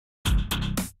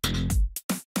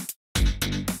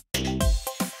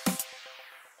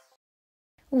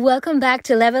Welcome back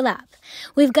to Level Up.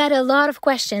 We've got a lot of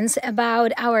questions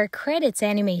about our credits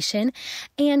animation,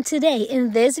 and today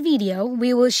in this video,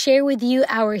 we will share with you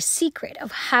our secret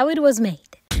of how it was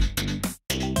made.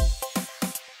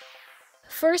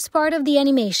 First part of the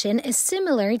animation is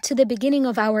similar to the beginning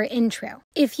of our intro.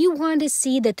 If you want to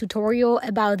see the tutorial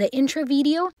about the intro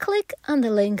video, click on the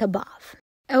link above.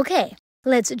 Okay,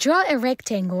 let's draw a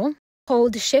rectangle.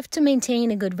 Hold Shift to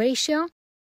maintain a good ratio.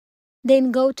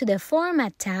 Then go to the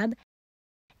Format tab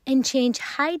and change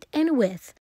height and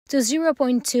width to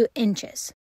 0.2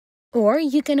 inches. Or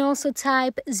you can also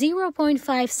type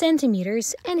 0.5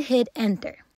 centimeters and hit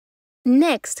Enter.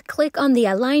 Next, click on the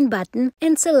Align button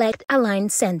and select Align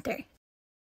Center.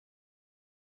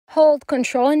 Hold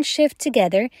Ctrl and Shift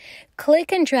together,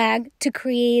 click and drag to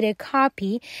create a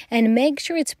copy and make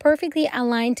sure it's perfectly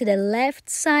aligned to the left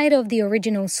side of the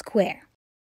original square.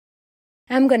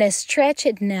 I'm going to stretch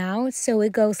it now so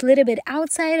it goes a little bit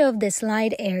outside of the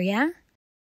slide area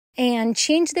and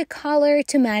change the color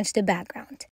to match the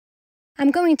background.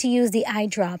 I'm going to use the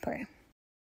eyedropper.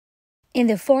 In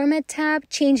the Format tab,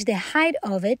 change the height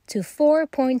of it to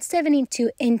 4.72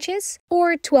 inches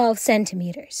or 12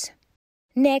 centimeters.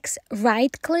 Next,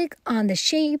 right-click on the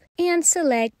shape and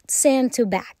select Send to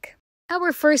Back.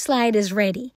 Our first slide is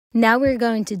ready. Now we're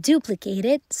going to duplicate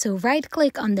it, so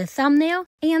right-click on the thumbnail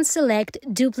and select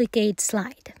Duplicate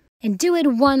Slide. And do it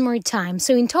one more time,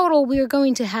 so in total we're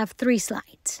going to have 3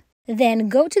 slides. Then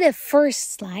go to the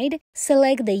first slide,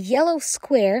 select the yellow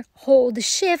square, hold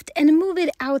Shift and move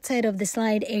it outside of the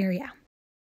slide area.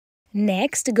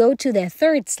 Next, go to the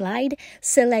third slide,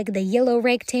 select the yellow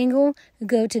rectangle,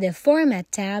 go to the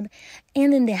Format tab,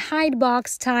 and in the height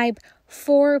box type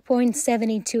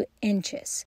 4.72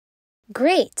 inches.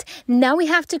 Great! Now we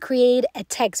have to create a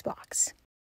text box.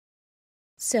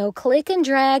 So click and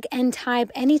drag and type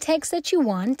any text that you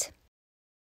want.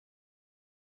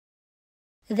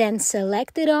 Then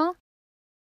select it all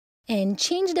and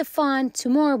change the font to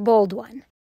more bold one.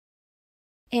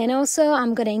 And also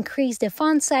I'm going to increase the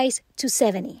font size to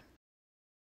 70.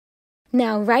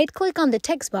 Now right-click on the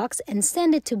text box and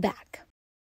send it to back.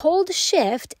 Hold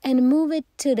Shift and move it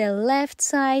to the left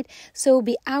side so it will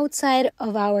be outside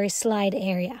of our slide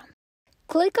area.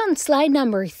 Click on slide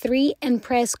number 3 and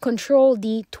press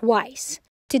Ctrl-D twice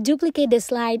to duplicate the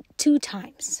slide 2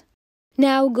 times.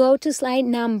 Now go to slide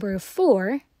number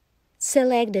 4,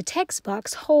 select the text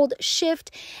box, hold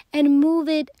Shift and move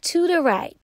it to the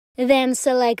right. Then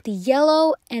select the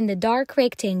yellow and the dark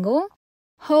rectangle,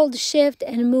 hold Shift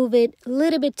and move it a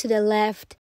little bit to the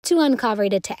left to uncover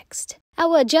the text. I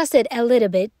will adjust it a little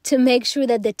bit to make sure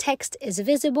that the text is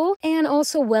visible and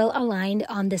also well aligned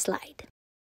on the slide.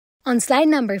 On slide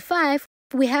number 5,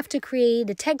 we have to create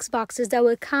the text boxes that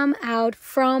will come out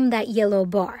from that yellow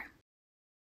bar.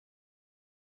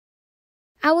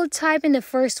 I will type in the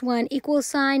first one =,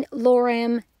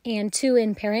 lorem, and 2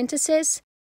 in parentheses.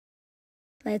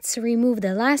 Let's remove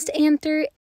the last enter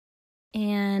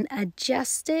and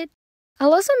adjust it.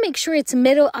 I'll also make sure it's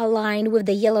middle aligned with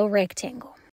the yellow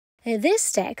rectangle.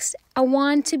 This text, I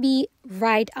want to be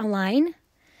right aligned,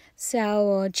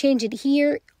 so change it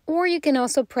here, or you can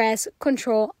also press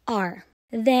Ctrl-R.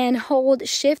 Then hold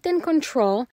Shift and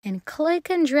Ctrl and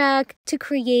click and drag to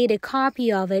create a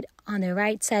copy of it on the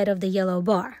right side of the yellow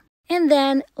bar. And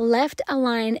then left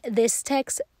align this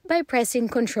text by pressing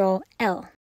Ctrl-L.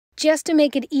 Just to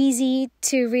make it easy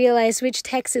to realize which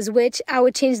text is which, I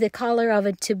would change the color of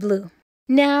it to blue.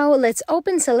 Now let's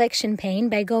open Selection Pane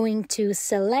by going to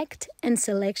Select and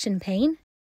Selection Pane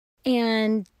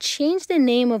and change the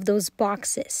name of those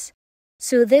boxes.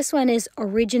 So this one is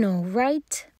Original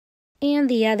Right and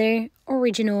the other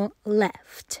Original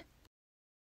Left.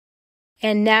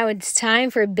 And now it's time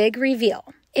for a big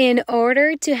reveal. In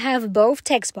order to have both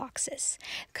text boxes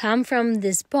come from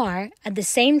this bar at the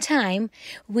same time,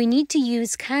 we need to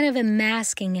use kind of a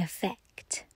masking effect.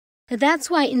 That's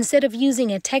why instead of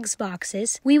using a text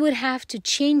boxes, we would have to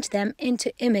change them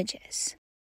into images.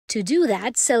 To do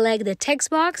that, select the text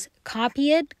box,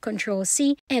 copy it,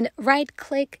 Ctrl-C, and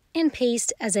right-click and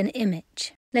paste as an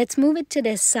image. Let's move it to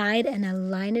the side and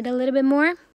align it a little bit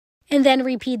more. And then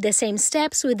repeat the same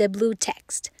steps with the blue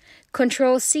text.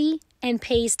 Ctrl-C and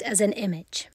paste as an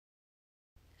image.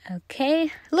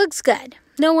 Okay, looks good.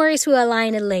 No worries, we'll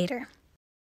align it later.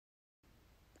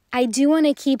 I do want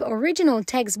to keep original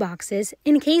text boxes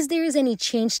in case there is any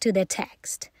change to the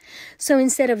text. So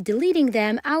instead of deleting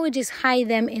them, I would just hide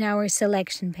them in our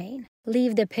selection pane.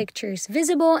 Leave the pictures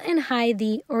visible and hide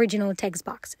the original text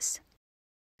boxes.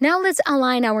 Now let's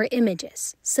align our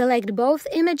images. Select both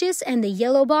images and the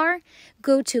yellow bar,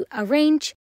 go to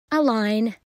Arrange,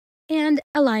 Align, and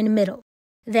Align Middle.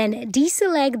 Then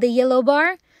deselect the yellow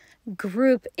bar,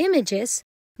 group images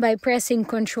by pressing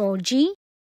Ctrl G,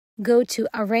 go to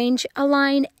Arrange,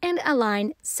 Align, and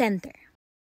Align Center.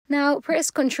 Now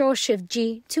press Ctrl Shift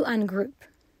G to ungroup.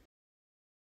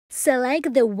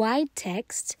 Select the white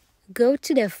text, go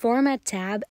to the Format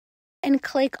tab, and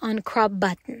click on Crop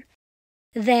button.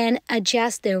 Then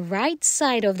adjust the right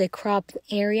side of the cropped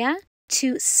area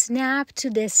to snap to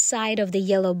the side of the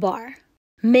yellow bar.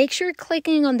 Make sure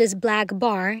clicking on this black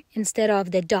bar instead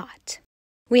of the dot.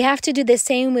 We have to do the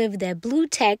same with the blue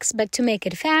text, but to make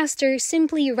it faster,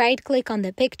 simply right-click on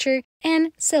the picture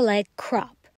and select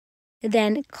Crop.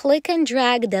 Then click and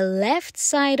drag the left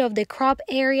side of the crop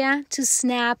area to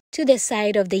snap to the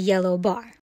side of the yellow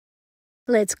bar.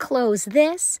 Let's close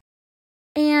this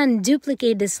and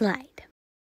duplicate the slide.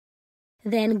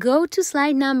 Then go to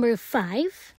slide number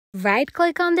 5,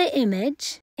 right-click on the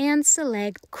image and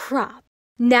select Crop.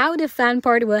 Now the fun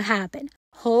part will happen.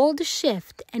 Hold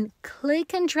Shift and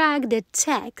click and drag the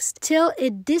text till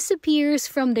it disappears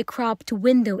from the cropped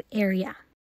window area.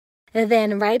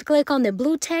 Then right-click on the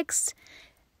blue text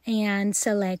and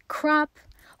select Crop.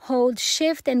 Hold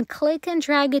Shift and click and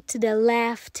drag it to the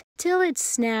left till it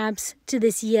snaps to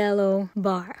this yellow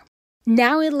bar.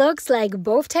 Now it looks like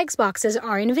both text boxes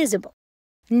are invisible.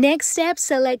 Next step,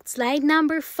 select slide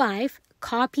number 5,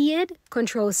 copy it,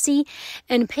 Ctrl C,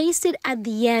 and paste it at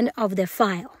the end of the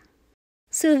file.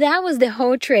 So that was the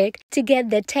whole trick to get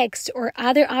the text or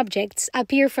other objects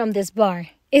appear from this bar.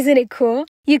 Isn't it cool?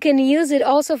 You can use it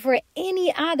also for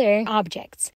any other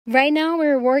objects. Right now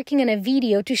we're working on a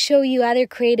video to show you other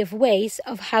creative ways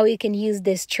of how you can use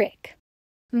this trick.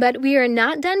 But we are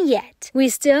not done yet. We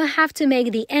still have to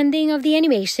make the ending of the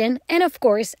animation and of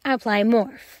course apply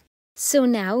Morph. So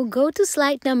now go to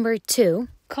slide number 2,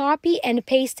 copy and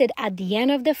paste it at the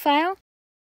end of the file.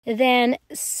 Then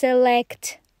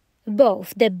select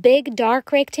both the big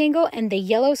dark rectangle and the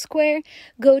yellow square.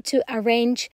 Go to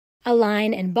Arrange,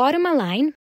 Align, and Bottom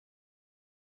Align.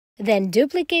 Then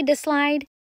duplicate the slide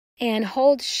and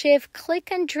hold Shift, click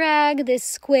and drag this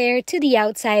square to the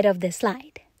outside of the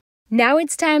slide. Now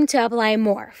it's time to apply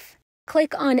Morph.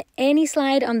 Click on any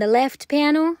slide on the left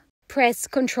panel, press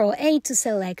Ctrl A to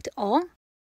select all,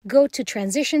 go to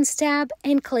Transitions tab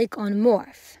and click on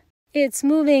Morph. It's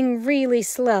moving really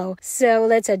slow, so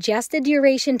let's adjust the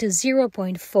duration to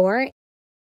 0.4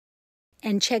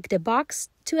 and check the box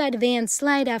to advance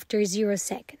slide after 0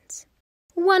 seconds.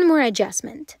 One more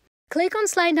adjustment. Click on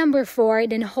slide number 4,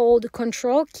 then hold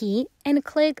Ctrl key and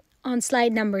click on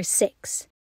slide number 6.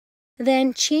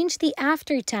 Then change the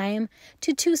after time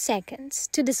to 2 seconds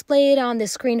to display it on the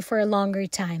screen for a longer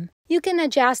time. You can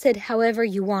adjust it however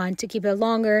you want to keep a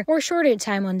longer or shorter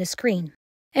time on the screen.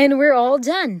 And we're all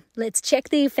done. Let's check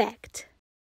the effect.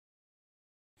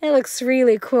 It looks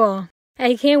really cool.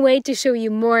 I can't wait to show you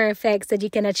more effects that you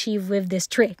can achieve with this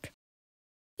trick.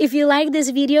 If you like this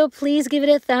video, please give it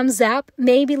a thumbs up,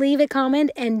 maybe leave a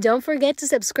comment, and don't forget to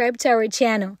subscribe to our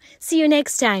channel. See you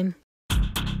next time.